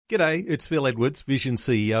G'day, it's Phil Edwards, Vision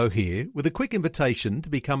CEO here, with a quick invitation to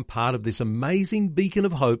become part of this amazing beacon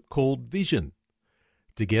of hope called Vision.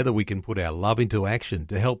 Together we can put our love into action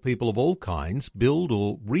to help people of all kinds build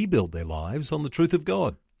or rebuild their lives on the truth of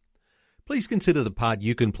God. Please consider the part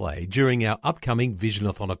you can play during our upcoming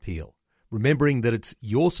Visionathon appeal, remembering that it's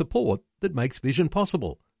your support that makes Vision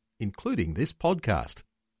possible, including this podcast.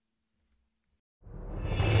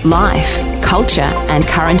 Life, culture and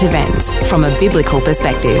current events from a biblical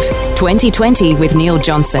perspective. 2020 with Neil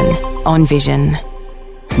Johnson on Vision.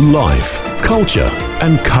 Life, culture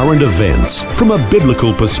and current events from a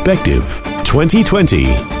biblical perspective. 2020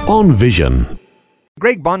 on Vision.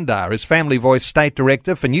 Greg Bondar is Family Voice State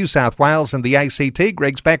Director for New South Wales and the ACT.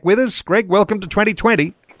 Greg's back with us. Greg, welcome to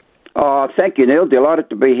 2020. Oh, thank you, Neil. Delighted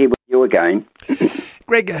to be here with you again.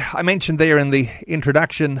 Greg, I mentioned there in the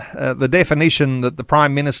introduction the definition that the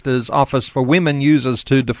Prime Minister's Office for Women uses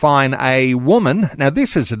to define a woman. Now,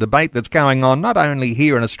 this is a debate that's going on not only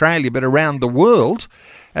here in Australia but around the world.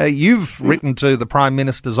 You've written to the Prime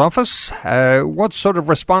Minister's Office. What sort of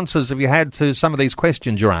responses have you had to some of these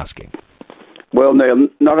questions you're asking? Well, Neil,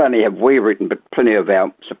 not only have we written, but plenty of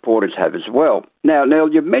our supporters have as well. Now,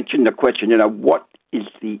 Neil, you mentioned the question, what is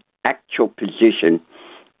the actual position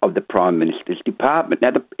of the Prime Minister's Department? Now,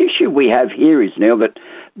 the issue we have here is, Neil, that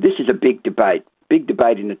this is a big debate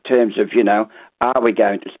in the terms of, are we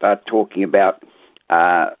going to start talking about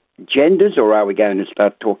genders, or are we going to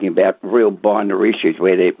start talking about real binary issues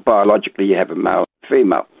where biologically you have a male and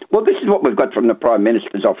female? Well, this is what we've got from the Prime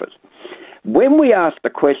Minister's Office. When we asked the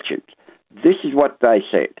questions, this is what they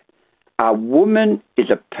said. A woman is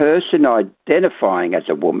a person identifying as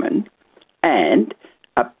a woman, and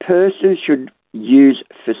a person should use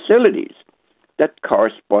facilities that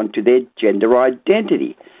correspond to their gender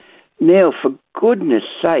identity. Now, for goodness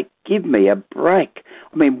sake, give me a break.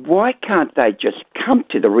 I mean, why can't they just come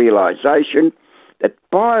to the realisation that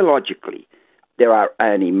biologically there are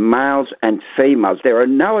only males and females? There are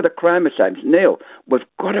no other chromosomes. Neil, we've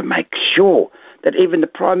got to make sure that even the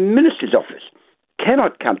Prime Minister's Office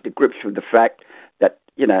cannot come to grips with the fact that,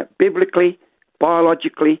 biblically,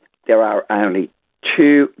 biologically, there are only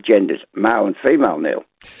two genders, male and female, Neil.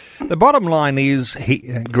 The bottom line is,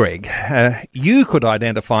 Greg, you could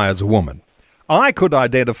identify as a woman. I could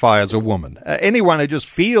identify as a woman. Anyone who just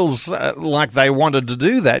feels like they wanted to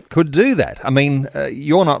do that could do that. I mean,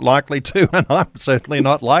 you're not likely to, and I'm certainly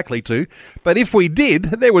not likely to. But if we did,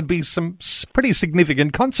 there would be some pretty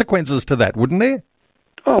significant consequences to that, wouldn't there?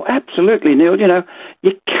 Oh, absolutely, Neil.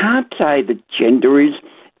 You can't say that gender is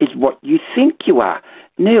what you think you are.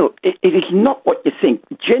 Neil, it is not what you think.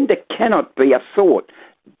 Gender cannot be a thought.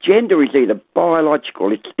 Gender is either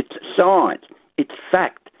biological, it's science, it's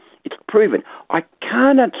fact, it's proven. I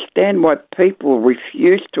can't understand why people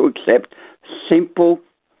refuse to accept simple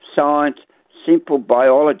science, simple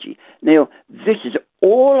biology. Now, this is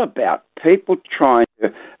all about people trying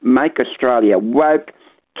to make Australia woke,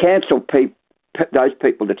 cancel those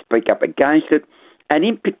people that speak up against it, and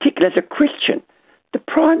in particular, as a Christian, the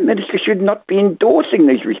Prime Minister should not be endorsing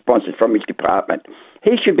these responses from his department.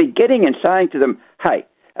 He should be getting and saying to them, hey,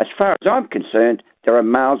 as far as I'm concerned, there are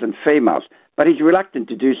males and females. But he's reluctant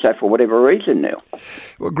to do so for whatever reason now.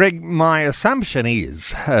 Well, Greg, my assumption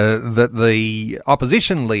is that the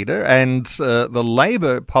opposition leader and the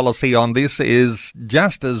Labor policy on this is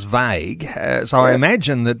just as vague. So I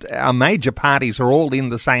imagine that our major parties are all in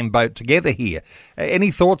the same boat together here.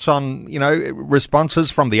 Any thoughts on, responses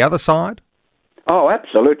from the other side? Oh,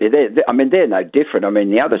 absolutely. They're no different.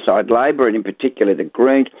 The other side, Labor, and in particular the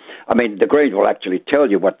Greens, the Greens will actually tell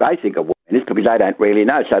you what they think of women is because they don't really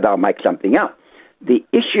know, so they'll make something up. The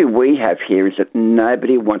issue we have here is that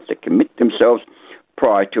nobody wants to commit themselves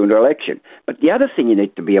prior to an election. But the other thing you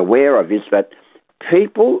need to be aware of is that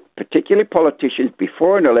people, particularly politicians,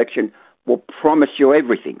 before an election will promise you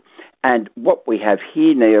everything. And what we have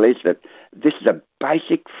here, Neil, is that this is a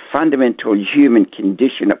basic, fundamental human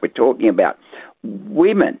condition that we're talking about.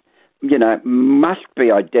 Women, must be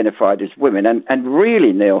identified as women. And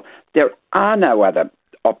really, Neil, there are no other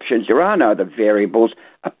options, there are no other variables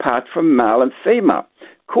apart from male and female.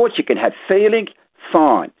 Of course, you can have feelings,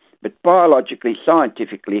 fine, but biologically,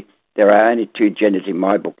 scientifically, there are only two genders in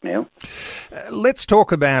my book now. Let's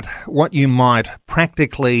talk about what you might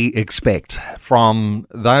practically expect from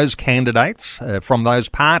those candidates, from those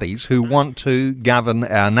parties who want to govern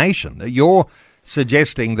our nation. You're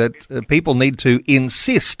suggesting that people need to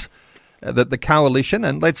insist that the coalition,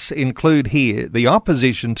 and let's include here the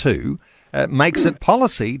opposition too, makes it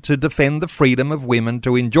policy to defend the freedom of women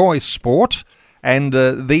to enjoy sport and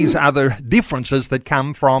these other differences that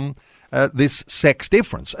come from this sex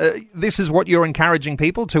difference. This is what you're encouraging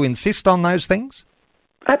people to insist on those things?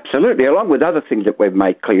 Absolutely, along with other things that we've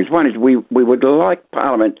made clear. One is we would like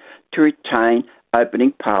Parliament to retain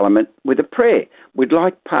opening Parliament with a prayer. We'd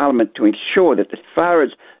like Parliament to ensure that as far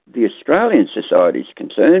as the Australian society is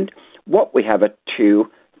concerned, what we have are two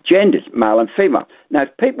genders, male and female. Now, if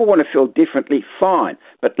people want to feel differently, fine,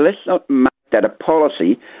 but let's not make that a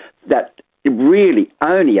policy that really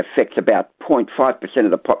only affects about 0.5%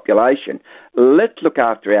 of the population. Let's look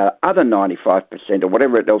after our other 95% or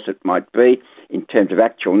whatever else it might be in terms of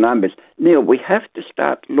actual numbers. Neil, we have to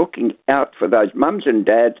start looking out for those mums and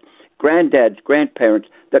dads, granddads, grandparents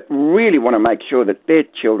that really want to make sure that their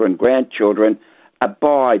children, grandchildren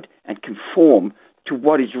abide and conform to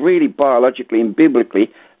what is really biologically and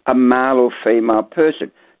biblically a male or female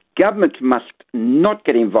person. Governments must not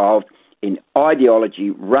get involved in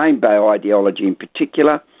ideology, rainbow ideology in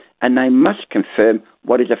particular, and they must confirm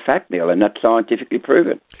what is a fact, Neil, and that's scientifically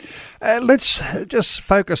proven. Let's just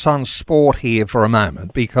focus on sport here for a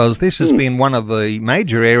moment, because this has been one of the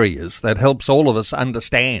major areas that helps all of us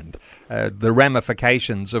understand the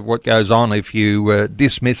ramifications of what goes on if you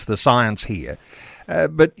dismiss the science here.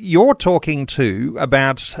 But you're talking too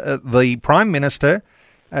about the Prime Minister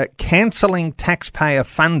cancelling taxpayer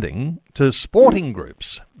funding to sporting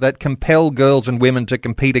groups that compel girls and women to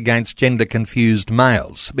compete against gender-confused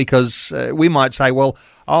males. Because we might say, well,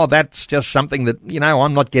 that's just something that,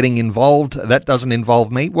 I'm not getting involved. That doesn't involve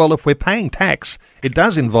me. Well, if we're paying tax, it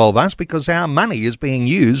does involve us because our money is being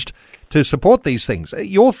used to support these things.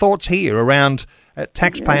 Your thoughts here around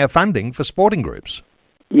taxpayer funding for sporting groups?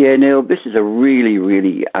 Yeah, Neil, this is a really,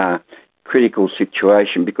 really critical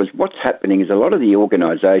situation, because what's happening is a lot of the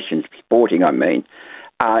organisations, sporting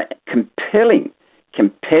are compelling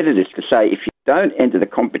competitors to say, if you don't enter the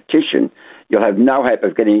competition, you'll have no hope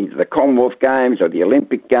of getting into the Commonwealth Games or the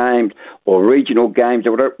Olympic Games or regional games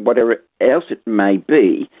or whatever else it may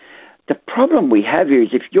be. The problem we have here is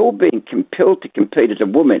if you're being compelled to compete as a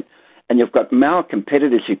woman and you've got male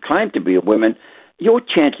competitors who claim to be a woman, your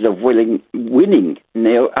chances of winning,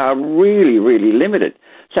 Neil, are really, really limited.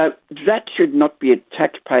 So that should not be a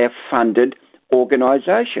taxpayer-funded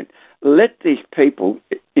organisation. Let these people,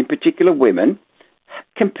 in particular women,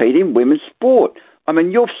 compete in women's sport. I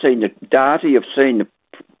mean, you've seen the data, you've seen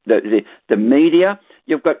the media.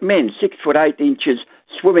 You've got men 6 foot 8 inches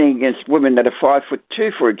swimming against women that are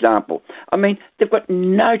 5'2", for example. I mean, they've got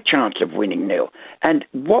no chance of winning, Neil. And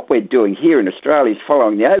what we're doing here in Australia is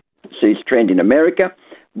following the overseas trend in America,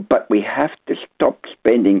 but we have to stop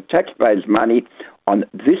spending taxpayers' money on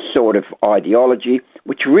this sort of ideology,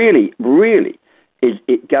 which really, really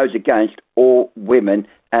it goes against all women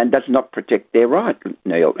and does not protect their right,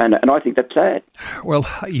 Neil. And I think that's sad. Well,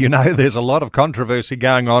 there's a lot of controversy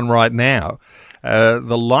going on right now.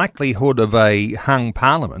 The likelihood of a hung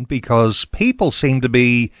parliament, because people seem to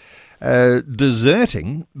be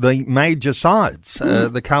deserting the major sides,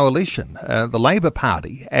 the coalition, the Labor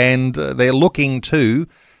Party, and they're looking to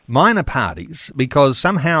minor parties because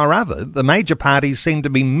somehow or other the major parties seem to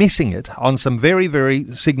be missing it on some very, very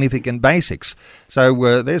significant basics.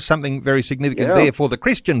 So there's something very significant there for the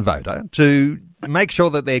Christian voter to make sure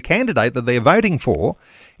that their candidate that they're voting for,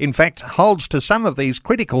 in fact, holds to some of these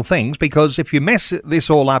critical things, because if you mess this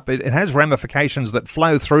all up, it has ramifications that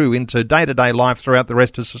flow through into day-to-day life throughout the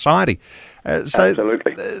rest of society.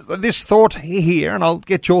 Absolutely. This thought here, and I'll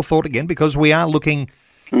get your thought again, because we are looking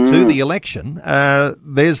to the election,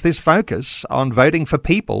 there's this focus on voting for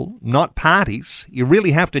people, not parties. You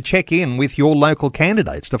really have to check in with your local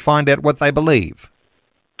candidates to find out what they believe.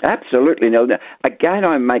 Absolutely. Now, again,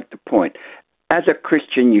 I make the point. As a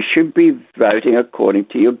Christian, you should be voting according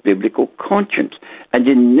to your biblical conscience. And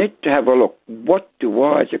you need to have a look. What do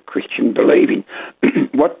I as a Christian believe in?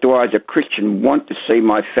 What do I as a Christian want to see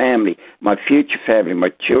my family, my future family,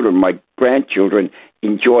 my children, my grandchildren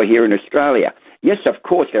enjoy here in Australia? Yes, of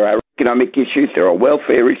course, there are economic issues, there are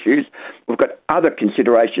welfare issues. We've got other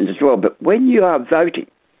considerations as well. But when you are voting,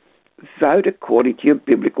 vote according to your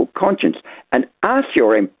biblical conscience and ask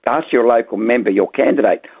your local member, your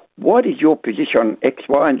candidate, what is your position on X,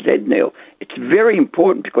 Y, and Z, Neil? It's very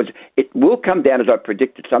important, because it will come down, as I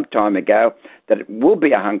predicted some time ago, that it will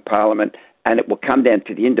be a hung parliament, and it will come down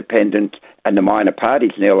to the independents and the minor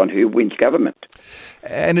parties, Neil, on who wins government.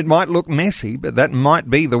 And it might look messy, but that might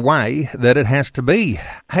be the way that it has to be.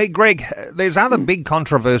 Hey, Greg, there's other big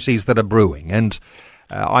controversies that are brewing, and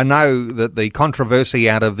I know that the controversy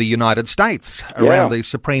out of the United States around the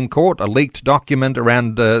Supreme Court, a leaked document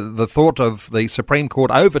around the thought of the Supreme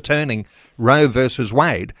Court overturning Roe versus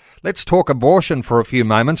Wade. Let's talk abortion for a few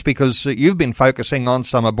moments, because you've been focusing on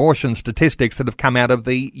some abortion statistics that have come out of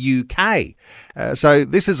the UK. So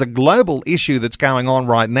this is a global issue that's going on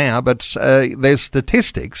right now, but there's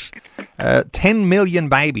statistics. 10 million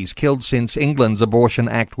babies killed since England's Abortion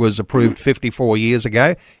Act was approved 54 years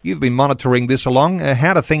ago. You've been monitoring this along.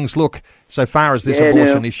 How do things look so far as this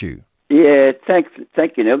abortion issue? Yeah,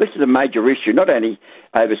 thank you, Neil. This is a major issue, not only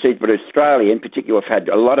overseas, but Australia in particular. We've had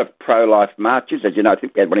a lot of pro-life marches. As you know, I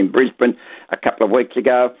think we had one in Brisbane a couple of weeks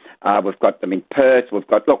ago. We've got them in Perth.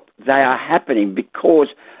 Look, they are happening because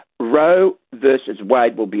Roe versus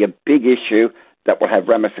Wade will be a big issue that will have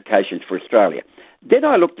ramifications for Australia. Then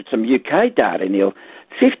I looked at some UK data, Neil.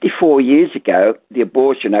 54 years ago, the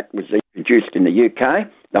Abortion Act was introduced in the UK,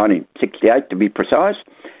 1968 to be precise.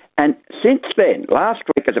 And since then, last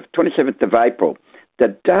week, as of 27th of April,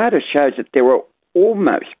 the data shows that there were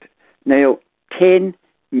almost, Neil, 10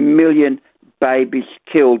 million babies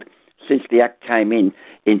killed since the Act came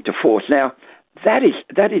into force. Now, that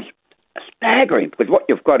is staggering, because what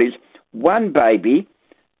you've got is one baby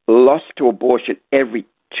lost to abortion every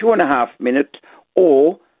 2.5 minutes,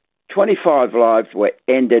 or 25 lives were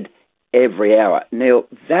ended every hour. Neil,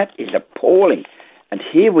 that is appalling. And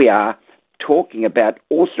here we are talking about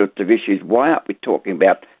all sorts of issues. Why aren't we talking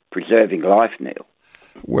about preserving life, Neil?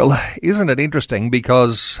 Well, isn't it interesting?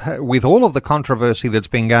 Because with all of the controversy that's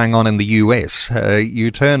been going on in the US,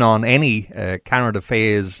 you turn on any current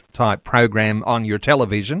affairs type program on your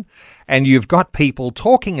television, and you've got people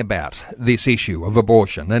talking about this issue of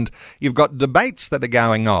abortion, and you've got debates that are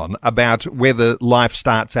going on about whether life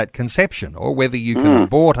starts at conception or whether you can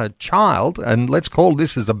abort a child, and let's call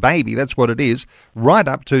this as a baby, that's what it is, right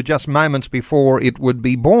up to just moments before it would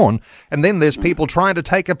be born. And then there's people trying to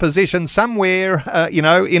take a position somewhere,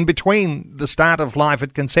 in between the start of life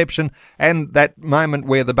at conception and that moment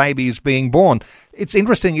where the baby is being born. It's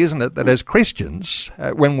interesting, isn't it, that as Christians,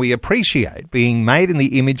 when we appreciate being made in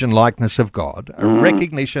the image and likeness of God, a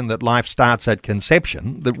recognition that life starts at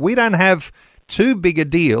conception, that we don't have too big a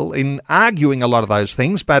deal in arguing a lot of those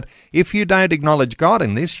things, but if you don't acknowledge God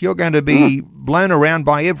in this, you're going to be blown around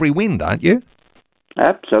by every wind, aren't you?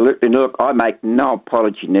 Absolutely. Look, I make no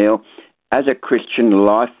apology, Neil. As a Christian,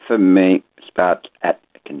 life for me starts at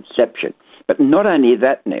conception. But not only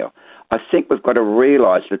that, Neil, I think we've got to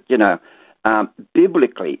realise that,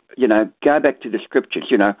 biblically, go back to the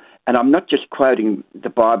scriptures, and I'm not just quoting the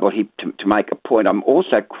Bible here to make a point. I'm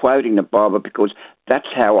also quoting the Bible because that's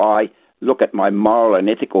how I look at my moral and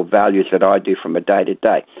ethical values that I do from a day to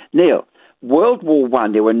day. Neil, World War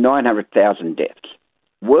I, there were 900,000 deaths.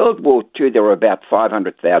 World War II, there were about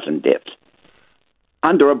 500,000 deaths.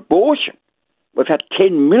 Under abortion, we've had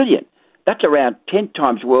 10 million. That's around 10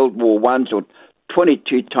 times World War I's or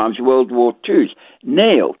 22 times World War II's.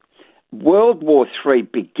 Neil, World War III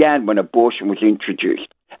began when abortion was introduced.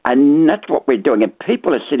 And that's what we're doing. And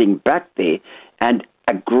people are sitting back there and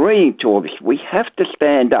agreeing to all this. We have to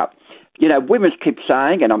stand up. Women keep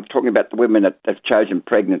saying, and I'm talking about the women that have chosen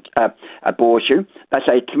abortion, they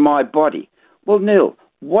say, it's my body. Well, Neil,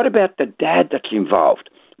 what about the dad that's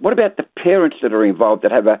involved? What about the parents that are involved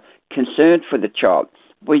that have a concern for the child?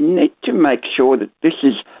 We need to make sure that this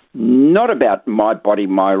is not about my body,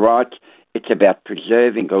 my rights. It's about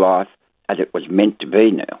preserving life as it was meant to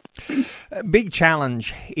be now. A big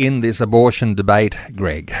challenge in this abortion debate,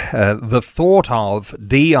 Greg, the thought of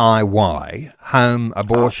DIY home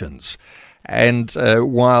abortions. And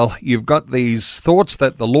while you've got these thoughts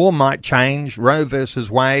that the law might change, Roe versus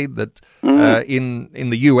Wade, that in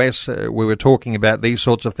the US we were talking about these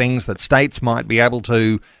sorts of things, that states might be able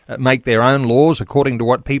to make their own laws according to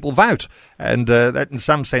what people vote. And that in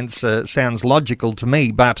some sense sounds logical to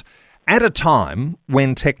me. But at a time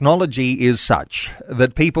when technology is such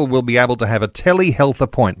that people will be able to have a telehealth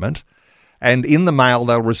appointment, and in the mail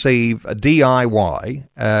they'll receive a DIY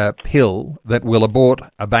pill that will abort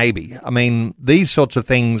a baby. I mean, these sorts of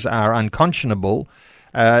things are unconscionable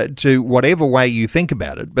to whatever way you think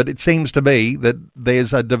about it, but it seems to be that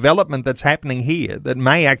there's a development that's happening here that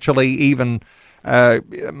may actually even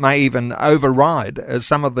override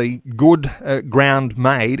some of the good ground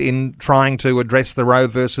made in trying to address the Roe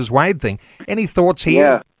versus Wade thing. Any thoughts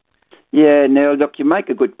here? Yeah, Neil, look, you make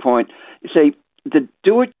a good point. You see, the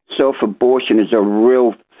do-it-yourself abortion is a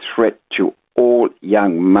real threat to all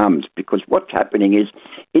young mums, because what's happening is,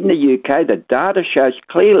 in the UK, the data shows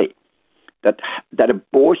clearly that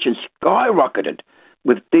abortion skyrocketed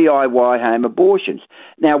with DIY home abortions.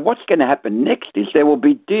 Now, what's going to happen next is there will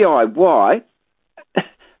be DIY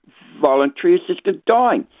voluntary assisted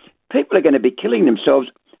dying. People are going to be killing themselves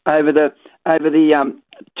over the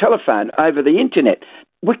telephone, over the internet.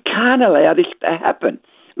 We can't allow this to happen.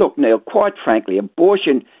 Look, Neil, quite frankly,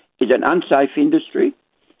 abortion is an unsafe industry.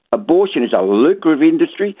 Abortion is a lucrative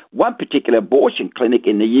industry. One particular abortion clinic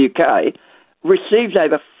in the UK receives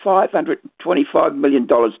over $525 million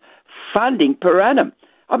funding per annum.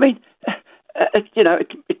 I mean,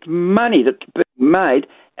 it's money that's being made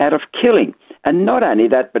out of killing. And not only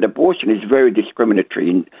that, but abortion is very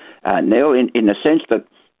discriminatory, Neil, in the sense that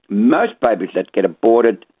most babies that get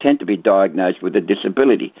aborted tend to be diagnosed with a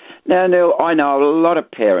disability. Now, Neil, I know a lot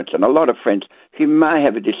of parents and a lot of friends who may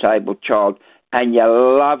have a disabled child, and you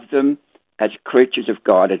love them as creatures of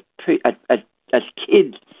God, as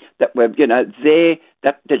kids that were, there.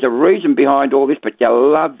 That there's a reason behind all this, but you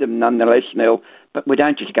love them nonetheless, Neil. But we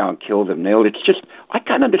don't just go and kill them, Neil. It's just, I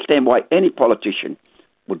can't understand why any politician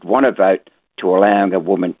would want to vote to allowing a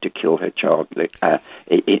woman to kill her child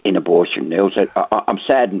in abortion, Neil. So I'm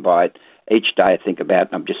saddened by it. Each day I think about it,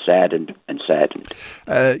 and I'm just saddened and saddened.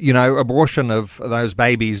 Abortion of those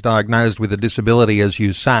babies diagnosed with a disability, as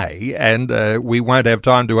you say, and we won't have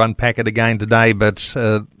time to unpack it again today, but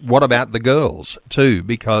what about the girls too?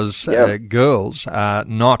 Because girls are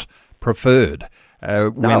not preferred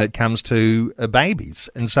when it comes to babies.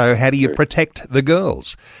 And so how do you protect the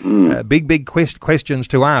girls? Big questions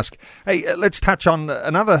to ask. Hey, let's touch on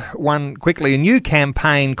another one quickly. A new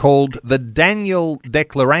campaign called the Daniel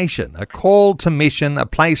Declaration, a call to mission, a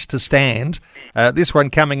place to stand. This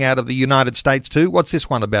one coming out of the United States too. What's this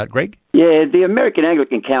one about, Greg? Yeah, the American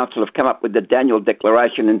Anglican Council have come up with the Daniel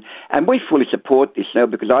Declaration, and we fully support this now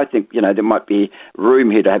because I think, there might be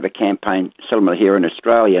room here to have a campaign similar here in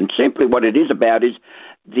Australia. And simply what it is about is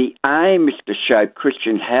the aim is to show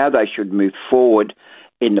Christians how they should move forward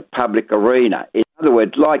in the public arena. In other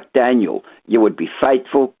words, like Daniel, you would be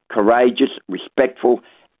faithful, courageous, respectful,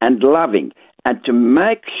 and loving, and to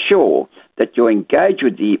make sure that you engage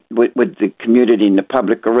with the community in the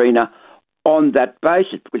public arena on that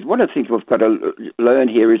basis. Because one of the things we've got to learn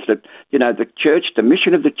here is that, the church, the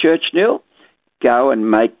mission of the church, Neil, go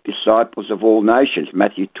and make disciples of all nations,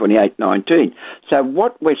 Matthew 28:19. So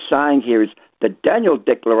what we're saying here is the Daniel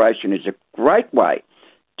Declaration is a great way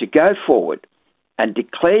to go forward and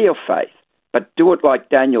declare your faith, but do it like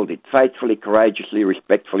Daniel did, faithfully, courageously,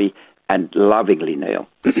 respectfully, and lovingly, Neil.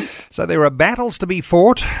 So there are battles to be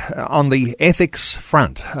fought on the ethics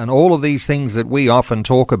front and all of these things that we often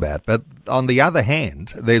talk about. But on the other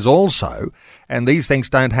hand, there's also, and these things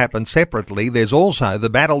don't happen separately, there's also the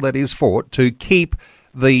battle that is fought to keep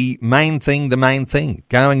the main thing,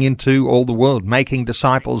 going into all the world, making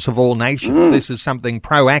disciples of all nations. This is something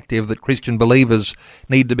proactive that Christian believers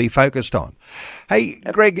need to be focused on. Hey,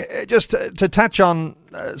 Greg, just to touch on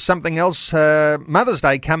something else, Mother's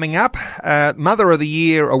Day coming up, Mother of the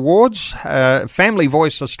Year Awards. Family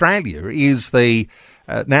Voice Australia is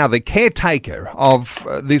now the caretaker of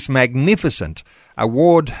this magnificent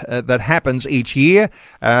award that happens each year.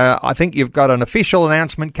 I think you've got an official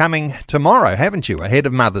announcement coming tomorrow, haven't you, ahead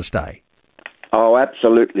of Mother's Day? Oh,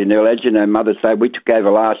 absolutely, Neil. As you know, Mother's Day, we took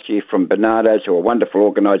over last year from Bernardo's, who are a wonderful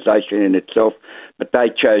organisation in itself, but they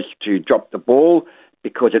chose to drop the ball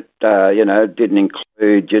because it, didn't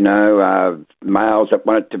include, males that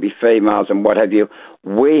wanted to be females and what have you.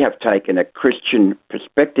 We have taken a Christian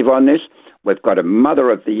perspective on this. We've got a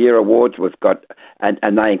Mother of the Year Awards. We've got, and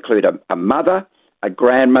they include a mother, a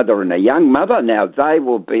grandmother, and a young mother. Now, they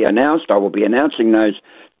will be announced. I will be announcing those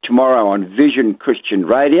tomorrow on Vision Christian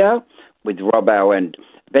Radio with Robbo and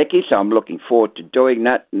Becky, so I'm looking forward to doing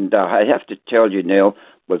that. And I have to tell you, Neil,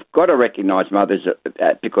 we've got to recognise mothers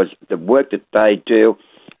because the work that they do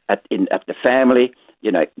at the family,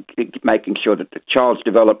 making sure that the child's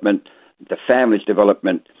development, the family's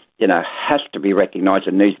development, has to be recognised.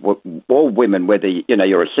 And these all women, whether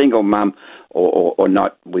you're a single mum or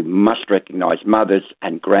not, we must recognise mothers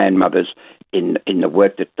and grandmothers in the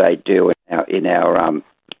work that they do in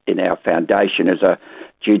our foundation as a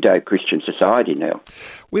Judeo-Christian society now.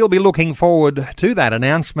 We'll be looking forward to that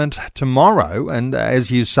announcement tomorrow, and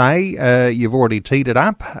as you say, you've already teed it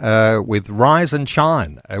up with Rise and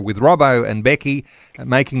Shine, with Robbo and Becky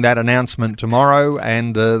making that announcement tomorrow,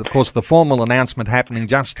 and of course the formal announcement happening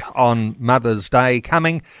just on Mother's Day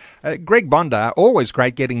coming. Greg Bondar, always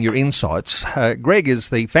great getting your insights. Greg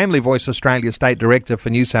is the Family Voice Australia State Director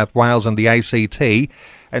for New South Wales and the ACT,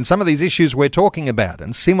 and some of these issues we're talking about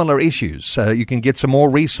and similar issues, you can get some more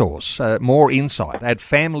resource, more insight at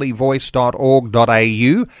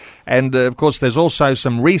familyvoice.org.au. And, of course, there's also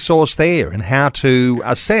some resource there in how to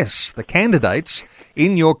assess the candidates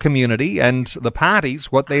in your community and the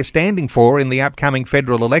parties, what they're standing for in the upcoming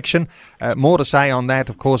federal election. More to say on that,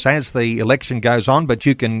 of course, as the election goes on, but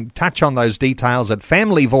you can touch on those details at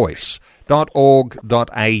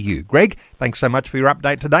familyvoice.org.au. Greg, thanks so much for your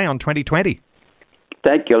update today on 2020.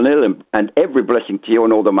 Thank you, Neil, and every blessing to you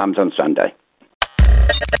and all the mums on Sunday.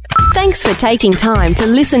 Thanks for taking time to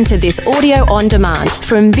listen to this audio on demand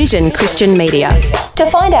from Vision Christian Media. To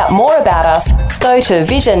find out more about us, go to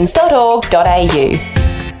vision.org.au.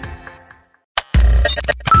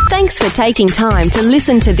 Thanks for taking time to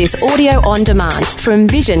listen to this audio on demand from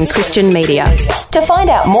Vision Christian Media. To find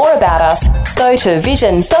out more about us, go to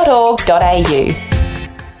vision.org.au.